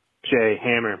 Jay,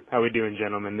 Hammer, how we doing,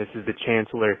 gentlemen? This is the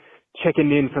Chancellor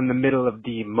checking in from the middle of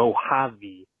the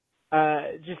Mojave.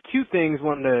 Just two things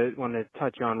want to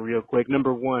touch on real quick.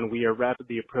 Number one, we are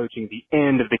rapidly approaching the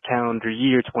end of the calendar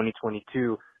year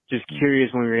 2022. Just curious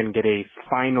when we're going to get a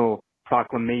final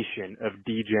proclamation of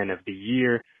Degen of the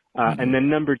year. And then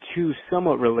number two,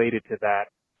 somewhat related to that,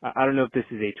 I don't know if this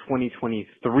is a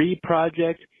 2023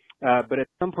 project, but at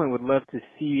some point would love to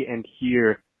see and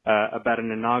hear about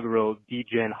an inaugural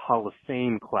Degen Hall of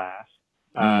Fame class.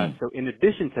 So in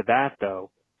addition to that, though,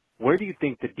 where do you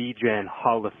think the Degen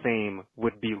Hall of Fame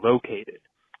would be located?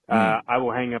 I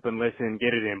will hang up and listen.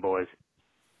 Get it in, boys.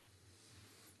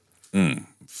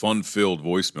 Fun-filled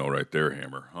voicemail right there,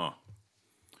 Hammer. Huh?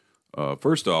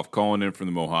 First off, calling in from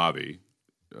the Mojave.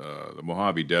 The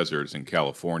Mojave Desert is in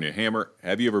California. Hammer,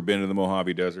 have you ever been to the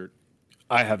Mojave Desert?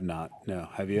 I have not. No,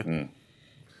 have you?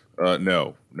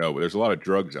 No. But there's a lot of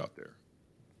drugs out there.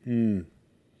 A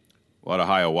lot of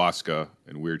ayahuasca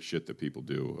and weird shit that people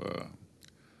do.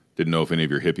 Didn't know if any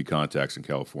of your hippie contacts in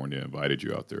California invited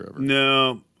you out there ever.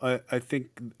 No, I think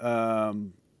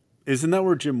isn't that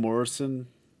where Jim Morrison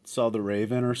saw the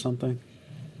Raven or something?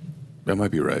 That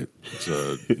might be right. It's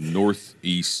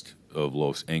northeast of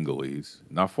Los Angeles,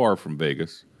 not far from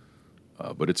Vegas,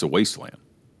 but it's a wasteland.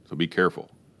 So be careful.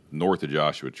 North of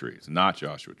Joshua Tree. It's not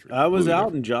Joshua Tree. I was Completely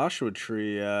out in Joshua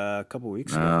Tree a couple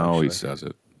weeks ago. Now he actually. says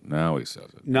it. Now he says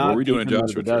it. Not what are we doing in deep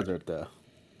into Joshua the Tree? desert, though.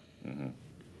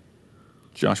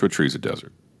 Joshua Tree's a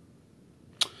desert.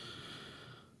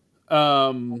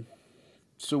 I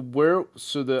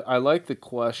like the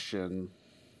question.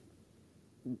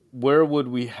 Where would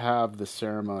we have the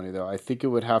ceremony, though? I think it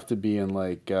would have to be in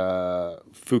like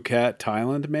Phuket,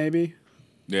 Thailand, maybe.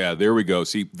 Yeah, there we go.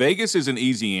 See, Vegas is an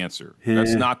easy answer.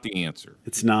 That's not the answer.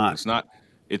 It's not. It's not.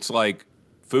 It's like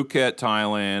Phuket,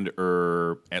 Thailand,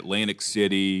 or Atlantic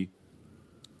City,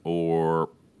 or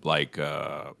like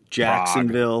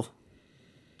Jacksonville.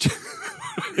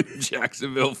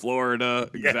 Jacksonville, Florida.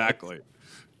 Exactly.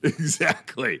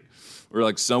 Exactly. Or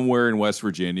like somewhere in West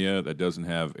Virginia that doesn't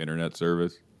have internet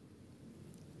service.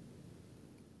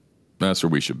 That's where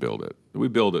we should build it. If we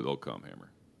build it, they'll come, Hammer.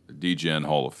 Degen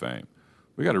Hall of Fame.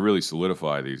 We got to really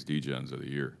solidify these Degens of the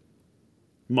year.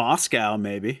 Moscow,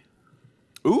 maybe.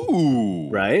 Ooh.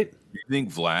 Right? Do you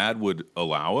think Vlad would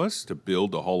allow us to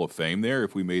build a Hall of Fame there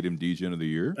if we made him Degen of the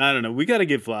year? I don't know. We got to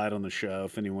get Vlad on the show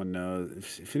if anyone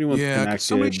knows. If anyone's Could connected.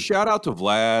 somebody shout out to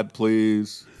Vlad,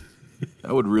 please?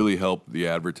 That would really help the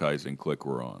advertising click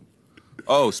we're on.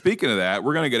 Oh, speaking of that,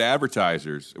 we're going to get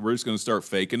advertisers. We're just going to start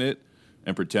faking it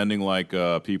and pretending like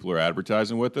people are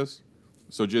advertising with us.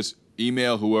 So just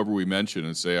email whoever we mention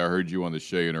and say, I heard you on the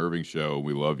Shay and Irving show.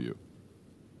 We love you.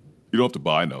 You don't have to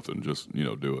buy nothing. Just,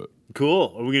 do it.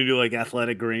 Cool. Are we going to do like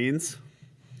athletic greens?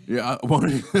 Yeah, I want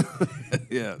to.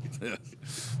 Yeah,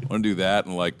 I want to do that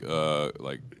and like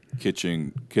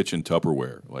kitchen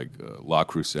Tupperware, like La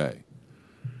Crusade,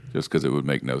 just because it would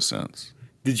make no sense.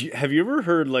 Have you ever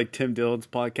heard like Tim Dillon's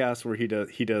podcast where he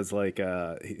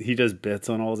does bits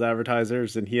on all his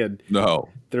advertisers, and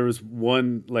there was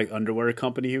one like underwear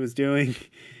company he was doing,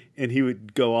 and he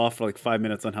would go off for like 5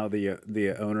 minutes on how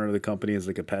the owner of the company is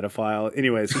like a pedophile.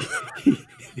 Anyways,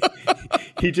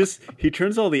 he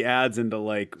turns all the ads into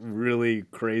like really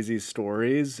crazy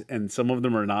stories, and some of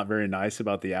them are not very nice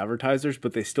about the advertisers,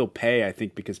 but they still pay, I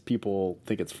think, because people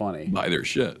think it's funny. Buy their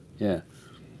shit. Yeah.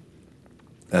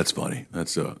 That's funny.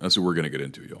 That's what we're gonna get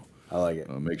into, y'all. I like it.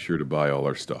 Make sure to buy all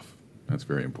our stuff. That's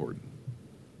very important.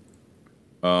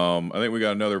 I think we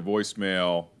got another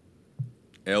voicemail.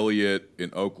 Elliot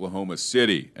in Oklahoma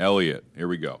City. Elliot, here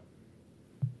we go.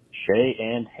 Shay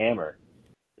and Hammer.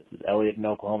 This is Elliot in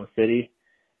Oklahoma City.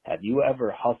 Have you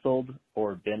ever hustled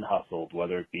or been hustled,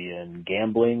 whether it be in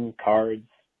gambling, cards,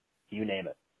 you name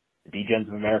it? The Degens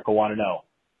of America want to know.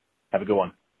 Have a good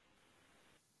one.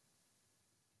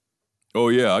 Oh,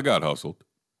 yeah, I got hustled.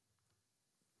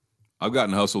 I've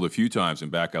gotten hustled a few times in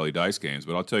back alley dice games,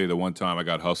 but I'll tell you the one time I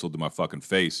got hustled to my fucking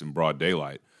face in broad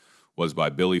daylight was by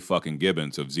Billy fucking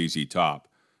Gibbons of ZZ Top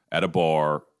at a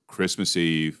bar Christmas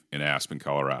Eve in Aspen,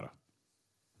 Colorado.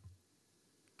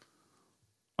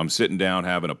 I'm sitting down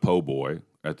having a po' boy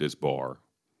at this bar,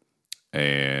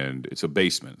 and it's a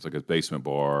basement. It's like a basement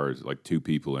bar. There's like two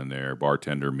people in there,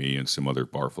 bartender, me, and some other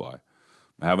barfly.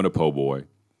 I'm having a po' boy.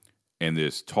 And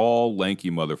this tall, lanky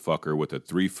motherfucker with a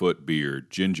 3-foot beard,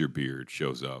 ginger beard,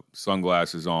 shows up.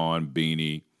 Sunglasses on,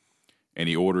 beanie, and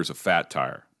he orders a fat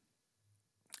tire.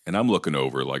 And I'm looking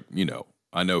over like,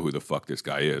 I know who the fuck this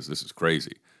guy is. This is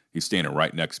crazy. He's standing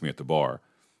right next to me at the bar.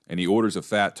 And he orders a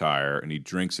fat tire, and he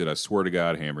drinks it. I swear to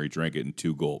God, Hammer, he drank it in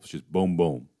 2 gulps. Just boom,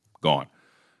 boom, gone.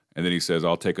 And then he says,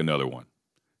 I'll take another one.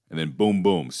 And then boom,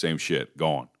 boom, same shit,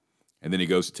 gone. And then he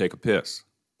goes to take a piss.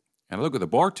 And I look at the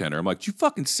bartender. I'm like, did you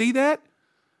fucking see that?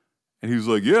 And he was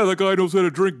like, yeah, that guy knows how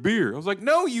to drink beer. I was like,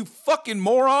 no, you fucking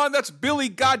moron. That's Billy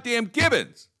goddamn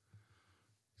Gibbons.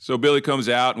 So Billy comes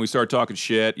out, and we start talking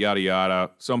shit, yada,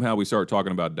 yada. Somehow we start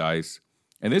talking about dice.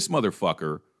 And this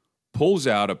motherfucker pulls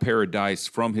out a pair of dice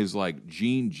from his, like,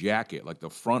 jean jacket, like the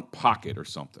front pocket or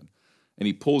something. And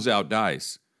he pulls out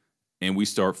dice, and we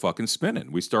start fucking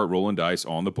spinning. We start rolling dice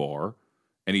on the bar,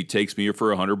 and he takes me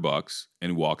for $100,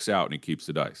 and he walks out, and he keeps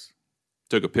the dice.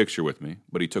 Took a picture with me,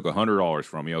 but he took $100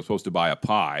 from me. I was supposed to buy a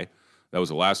pie. That was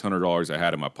the last $100 I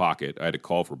had in my pocket. I had to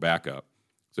call for backup.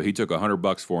 So he took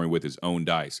 $100 for me with his own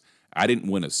dice. I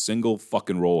didn't win a single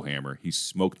fucking roll, Hammer. He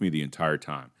smoked me the entire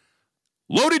time.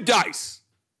 Loaded dice!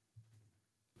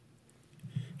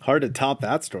 Hard to top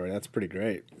that story. That's pretty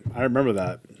great. I remember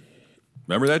that.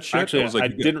 Remember that shit? Actually, was like, I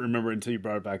didn't remember until you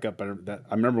brought it back up. I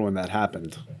remember when that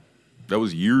happened. That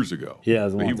was years ago. Yeah, it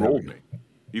was a but long he time rolled ago. me.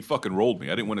 He fucking rolled me.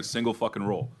 I didn't win a single fucking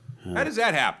roll. How does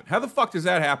that happen? How the fuck does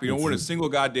that happen? You don't win a single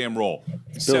goddamn roll.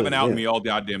 7 out me all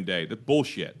goddamn day. That's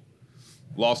bullshit.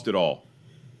 Lost it all.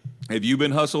 Have you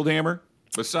been hustled, Hammer?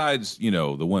 Besides,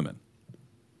 the women.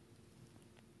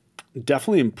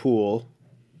 Definitely in pool.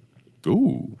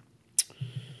 Ooh.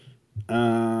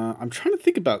 I'm trying to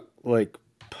think about like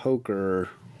poker.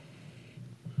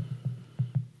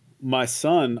 My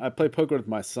son, I play poker with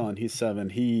my son. He's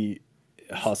 7. He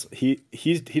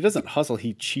doesn't hustle.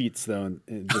 He cheats though,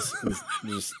 and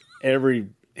just every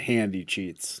hand he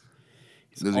cheats.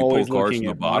 He's Does he pull cards from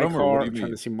the bottom, or what do you mean?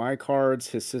 Trying to see my cards.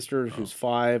 His sister, who's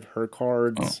 5, her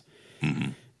cards,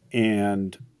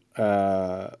 and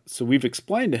so we've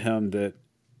explained to him that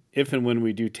if and when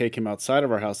we do take him outside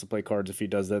of our house to play cards, if he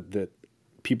does that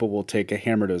people will take a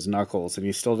hammer to his knuckles, and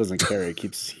he still doesn't care. He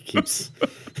keeps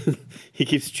he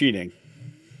keeps cheating.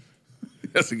 He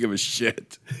doesn't give a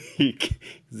shit. He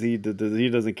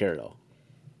doesn't care at all.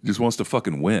 He just wants to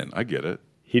fucking win. I get it.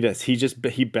 He does.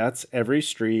 He bets every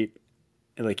street.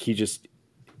 Like he just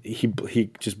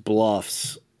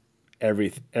bluffs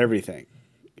everything.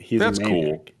 He's That's a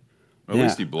maniac. cool. At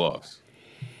least he bluffs.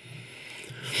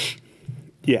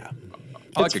 Yeah.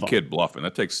 I like a kid bluffing.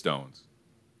 That takes stones.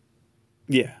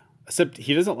 Yeah. Except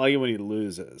he doesn't like it when he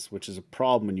loses, which is a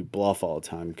problem when you bluff all the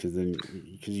time because you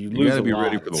lose. You got to a be lot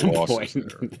ready for at the some losses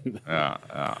point. there.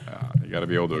 Yeah. You got to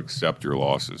be able to accept your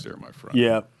losses there, my friend.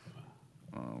 Yeah.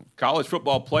 College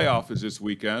football playoff is this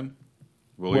weekend,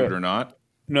 believe it or not.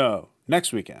 No,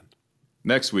 next weekend.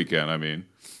 Next weekend, I mean,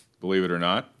 believe it or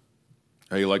not.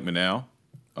 How you like me now?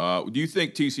 Do you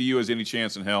think TCU has any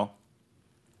chance in hell?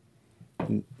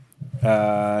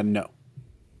 No.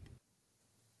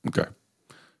 Okay.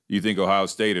 You think Ohio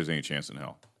State has any chance in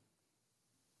hell?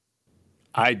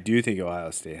 I do think Ohio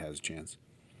State has a chance.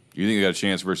 You think they got a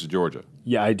chance versus Georgia?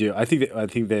 Yeah, I do. I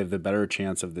think they have the better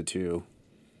chance of the two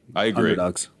I agree.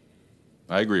 underdogs.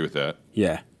 I agree with that.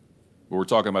 Yeah. But we're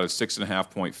talking about a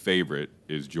 6.5-point favorite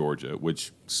is Georgia,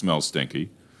 which smells stinky.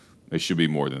 They should be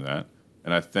more than that.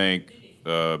 And I think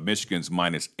Michigan's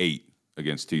 -8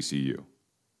 against TCU.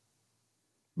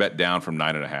 Bet down from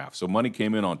 9.5. So money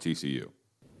came in on TCU.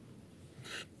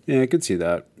 Yeah, I could see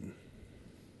that.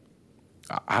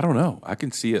 I don't know. I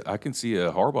can see a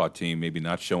Harbaugh team maybe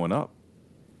not showing up,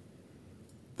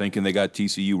 thinking they got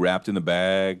TCU wrapped in the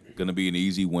bag, going to be an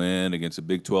easy win against a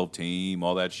Big 12 team,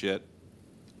 all that shit.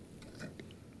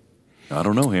 I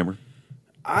don't know, Hammer.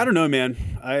 I don't know, man.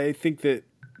 I think that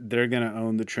they're going to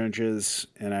own the trenches,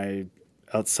 and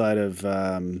outside of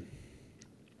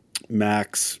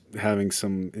Max having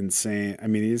some insane. I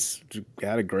mean, he's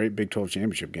had a great Big 12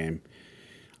 championship game.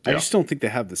 Yeah. I just don't think they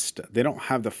have they don't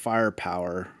have the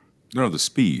firepower. No, the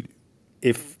speed.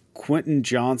 If Quentin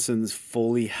Johnson's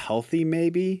fully healthy,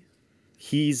 maybe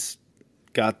he's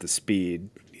got the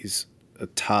speed. He's a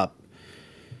top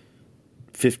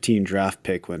 15 draft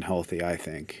pick when healthy, I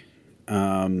think.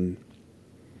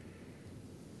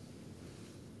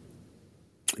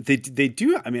 They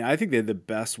do. I mean, I think they have the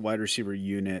best wide receiver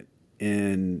unit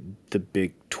in the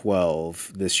Big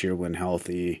 12 this year when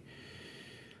healthy.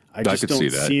 I just don't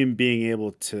see him being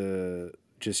able to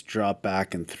just drop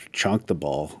back and chunk the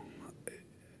ball.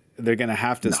 They're going to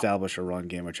have to establish a run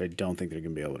game, which I don't think they're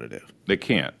going to be able to do. They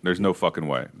can't. There's no fucking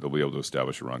way they'll be able to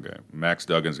establish a run game. Max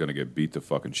Duggan's going to get beat to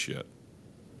fucking shit.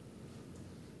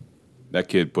 That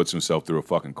kid puts himself through a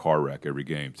fucking car wreck every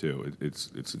game, too. It's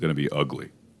going to be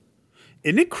ugly.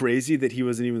 Isn't it crazy that he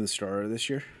wasn't even the starter this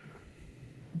year?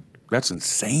 That's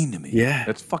insane to me. Yeah.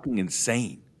 That's fucking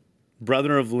insane.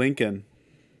 Brother of Lincoln.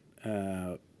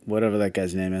 Whatever that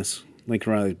guy's name is,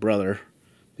 Lincoln Riley's brother.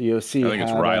 The OC. I think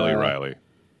it's Riley.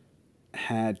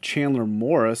 Had Chandler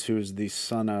Morris, who is the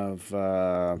son of.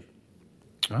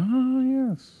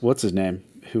 Yes. What's his name?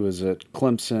 Who was at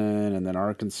Clemson and then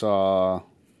Arkansas,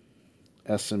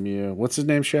 SMU. What's his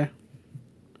name, Shay?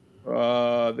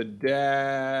 The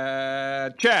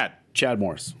dad, Chad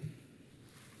Morris.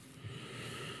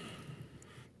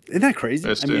 Isn't that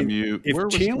crazy? SMU. I mean, if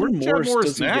Chandler Morris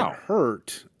doesn't get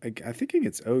hurt, I think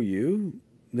against OU,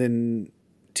 then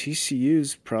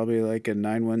TCU's probably like a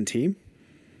 9-1 team.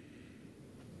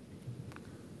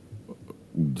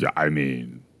 I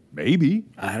mean, maybe.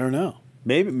 I don't know.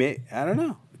 Maybe I don't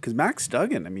know. Because Max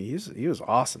Duggan, I mean, he was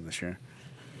awesome this year.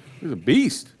 He was a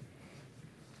beast.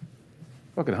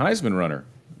 Fucking Heisman runner.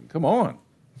 Come on.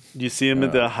 Do you see him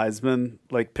in the Heisman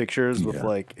like pictures with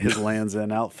like his Lands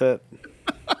End outfit?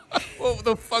 What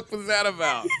the fuck was that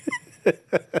about?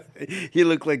 He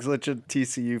looked like such a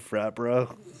TCU frat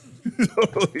bro.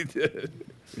 Totally did.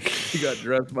 He got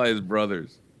dressed by his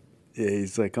brothers. Yeah,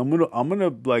 he's like, I'm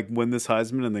gonna like win this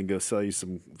Heisman and then go sell you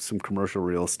some commercial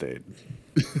real estate.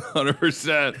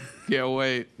 100%. Can't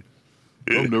wait.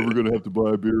 I'm never gonna have to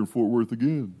buy a beer in Fort Worth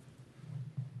again.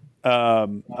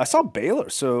 I saw Baylor.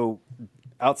 So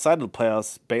outside of the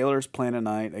playoffs, Baylor's playing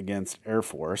tonight against Air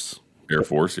Force. Air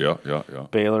Force, yeah.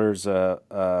 Baylor's a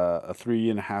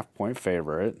 3.5-point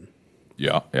favorite.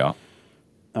 Yeah.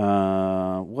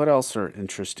 What else are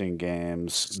interesting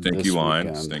games? Stinky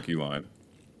line.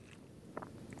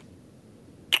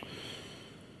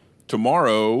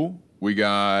 Tomorrow we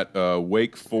got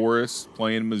Wake Forest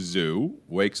playing Mizzou.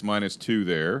 Wake's -2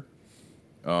 there.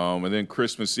 And then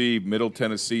Christmas Eve, Middle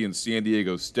Tennessee and San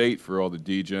Diego State for all the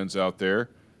D-gens out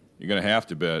there. You're going to have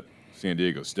to bet San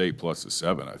Diego State plus the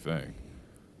 7, I think.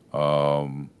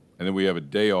 And then we have a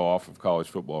day off of college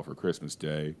football for Christmas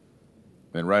Day.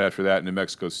 Then right after that, New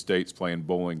Mexico State's playing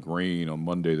Bowling Green on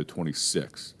Monday the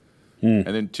 26th. And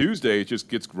then Tuesday, it just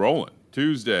gets rolling.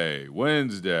 Tuesday,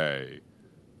 Wednesday,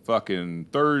 fucking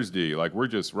Thursday. Like, we're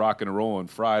just rocking and rolling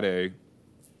Friday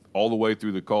all the way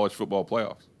through the college football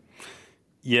playoffs.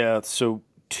 Yeah, so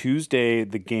Tuesday,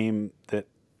 the game that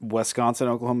Wisconsin,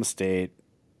 Oklahoma State.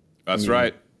 That's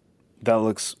right. That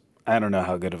looks I don't know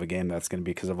how good of a game that's going to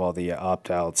be because of all the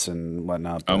opt-outs and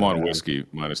whatnot. I'm but, on whiskey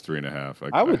minus 3.5.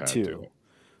 I would had too.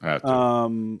 Had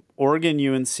to. Oregon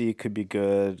UNC could be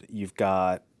good. You've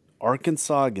got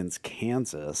Arkansas against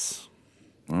Kansas.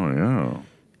 Oh, yeah.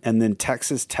 And then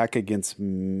Texas Tech against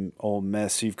Ole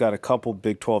Miss. So you've got a couple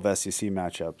Big 12 SEC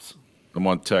matchups. I'm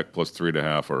on Tech plus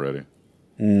 3.5 already.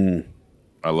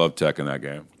 I love Tech in that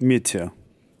game. Me too.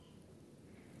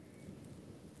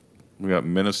 We got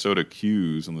Minnesota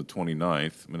Q's on the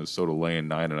 29th. Minnesota laying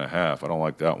 9.5. I don't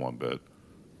like that one bit.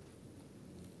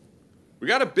 We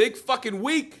got a big fucking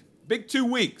week. Big 2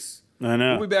 weeks. I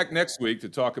know. We'll be back next week to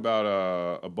talk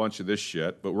about a bunch of this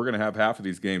shit, but we're going to have half of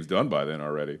these games done by then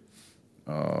already.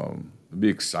 It'll be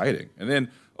exciting. And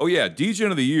then, Degen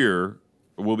of the Year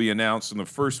will be announced in the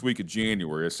first week of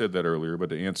January. I said that earlier, but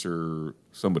to answer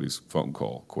somebody's phone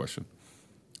call question,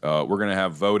 we're going to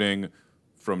have voting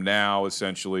from now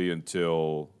essentially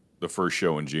until the first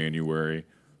show in January.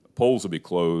 Polls will be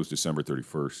closed December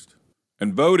 31st.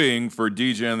 And voting for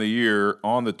Degen of the Year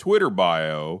on the Twitter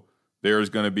bio, there's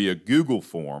going to be a Google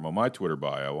form on my Twitter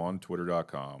bio on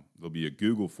twitter.com. There'll be a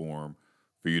Google form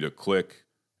for you to click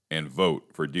and vote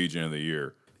for Degen of the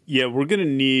Year. Yeah, we're going to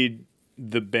need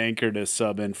the banker to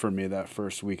sub in for me that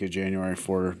first week of January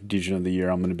for Degen of the Year.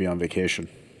 I'm going to be on vacation.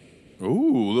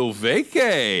 Ooh, little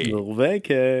vacay. Little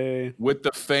vacay. With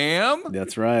the fam?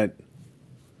 That's right.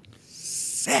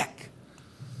 Sick.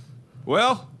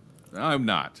 Well, I'm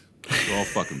not. So I'll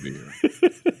fucking be here.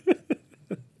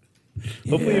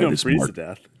 Hopefully you don't freeze to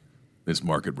death. This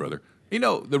market, brother. You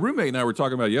know, the roommate and I were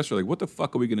talking about it yesterday. Like, what the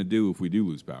fuck are we going to do if we do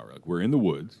lose power? Like, we're in the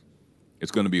woods.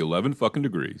 It's going to be 11 fucking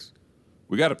degrees.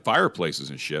 We got fireplaces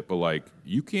and shit, but, like,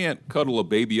 you can't cuddle a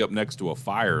baby up next to a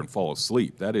fire and fall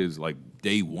asleep. That is, like,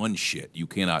 day one shit you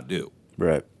cannot do.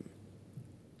 Right.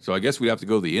 So I guess we'd have to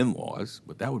go to the in-laws,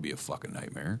 but that would be a fucking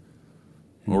nightmare.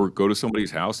 Or go to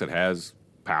somebody's house that has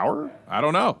power? I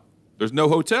don't know. There's no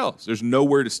hotels. There's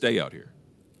nowhere to stay out here.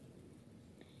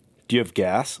 Do you have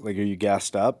gas? Like, are you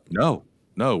gassed up? No,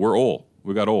 we're oil.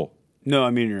 We got oil. No,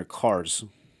 I mean your cars.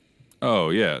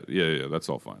 Oh, yeah. That's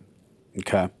all fine.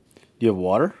 Okay. Do you have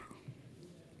water?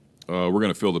 We're going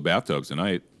to fill the bathtubs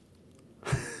tonight.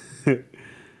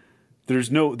 There's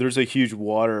a huge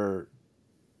water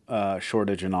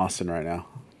shortage in Austin right now.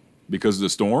 Because of the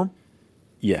storm?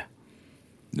 Yeah.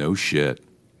 No shit.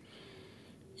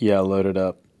 Yeah, loaded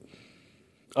up.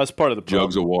 That's part of the problem.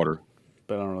 Jugs of water.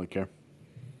 But I don't really care.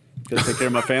 Gotta take care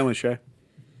of my family, Shay.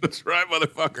 That's right,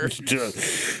 motherfucker.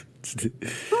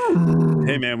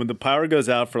 Hey man, when the power goes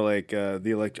out for like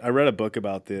I read a book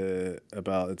about it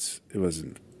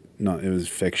was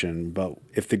fiction, but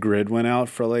if the grid went out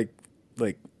for like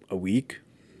a week,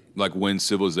 like when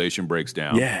civilization breaks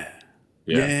down. Yeah.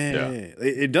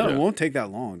 It doesn't. It won't take that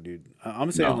long, dude.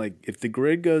 I'm saying like if the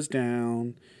grid goes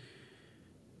down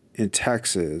in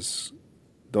Texas,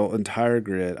 the entire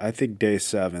grid, I think day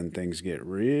 7 things get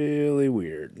really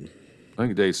weird. I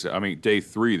think day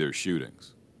 3 there's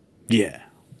shootings. Yeah.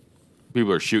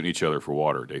 People are shooting each other for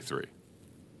water day 3.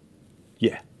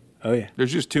 Yeah. Oh yeah.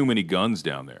 There's just too many guns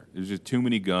down there. There's just too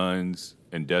many guns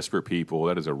and desperate people.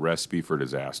 That is a recipe for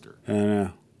disaster. I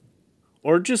know.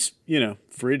 Or just,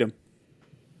 freedom.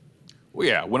 Well,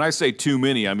 yeah, when I say too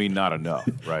many, I mean not enough,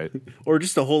 right? Or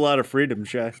just a whole lot of freedom,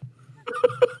 Shay.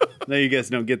 No, you guys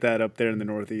don't get that up there in the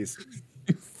Northeast.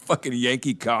 You fucking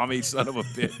Yankee commie son of a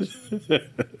bitch.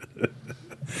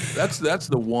 That's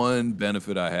the one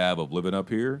benefit I have of living up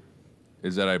here,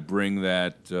 is that I bring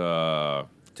that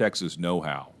Texas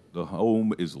know-how. The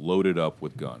home is loaded up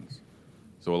with guns.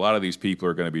 So a lot of these people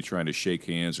are going to be trying to shake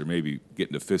hands or maybe get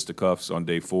into fisticuffs on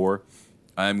day 4.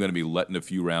 I'm going to be letting a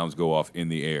few rounds go off in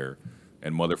the air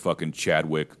and motherfucking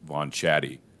Chadwick Von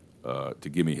Chatty to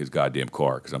give me his goddamn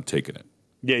car because I'm taking it.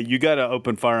 Yeah, you got to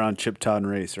open fire on Chip Todd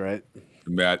Race, right?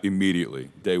 Matt,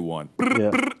 immediately, day 1. Yeah.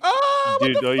 Oh,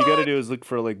 dude, all you got to do is look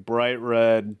for like bright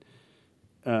red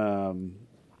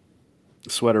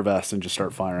sweater vest and just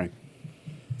start firing.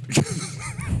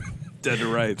 Dead to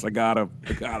rights. I got him.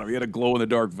 He had a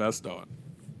glow-in-the-dark vest on.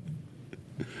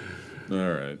 All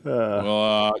right.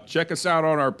 Well, check us out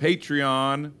on our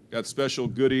Patreon. Got special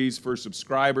goodies for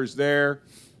subscribers there.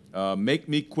 Make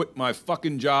me quit my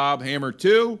fucking job, Hammer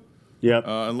 2. Yep.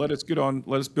 And let us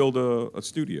build a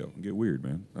studio and get weird,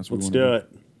 man. That's what Let's we want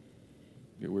do to it.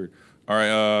 Get weird. All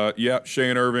right.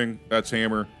 Shane Irving. That's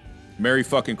Hammer. Merry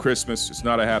fucking Christmas. It's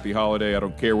not a happy holiday. I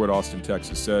don't care what Austin,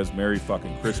 Texas says. Merry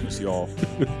fucking Christmas, y'all.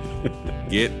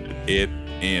 Get it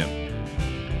in.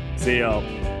 See y'all.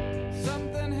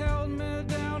 Something held me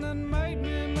down and made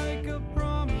me make a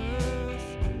promise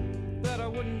that I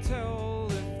wouldn't tell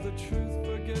if the truth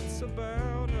forgets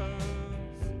about us.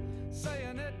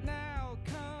 saying it now.